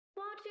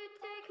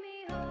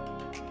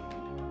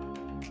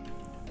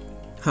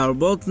Her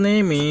birth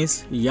name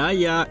is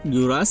Yaya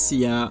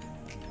Urassaya.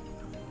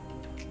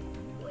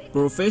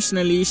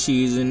 Professionally,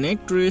 she is an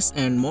actress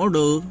and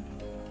model.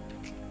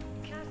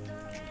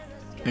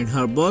 And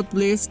her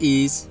birthplace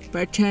is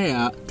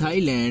Pattaya,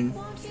 Thailand.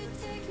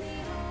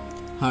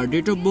 Her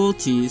date of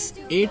birth is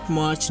 8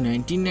 March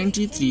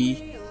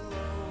 1993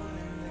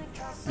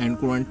 and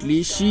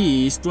currently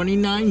she is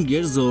 29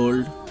 years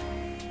old.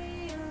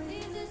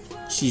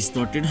 She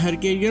started her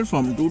career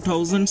from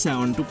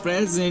 2007 to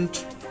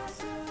present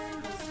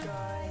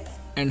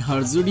and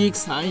her zodiac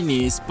sign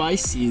is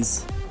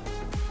Pisces.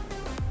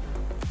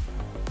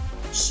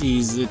 She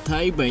is a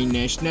Thai by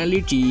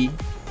nationality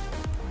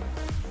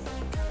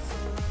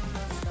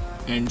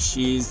and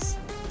she is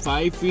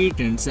 5 feet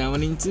and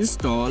 7 inches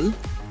tall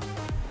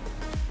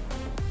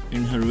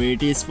and her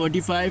weight is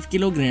 45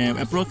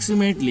 kg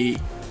approximately.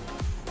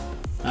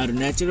 Her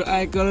natural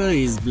eye color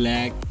is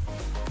black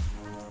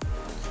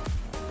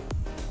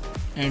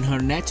and her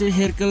natural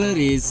hair color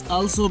is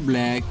also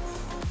black.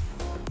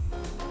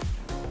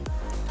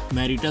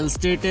 Marital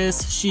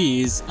status,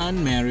 she is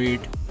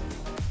unmarried.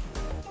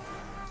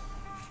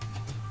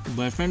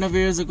 Boyfriend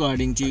affairs,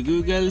 according to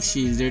Google,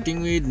 she is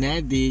dating with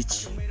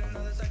Nadich.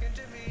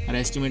 Her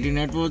estimated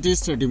net worth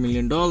is $30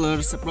 million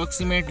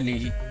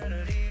approximately.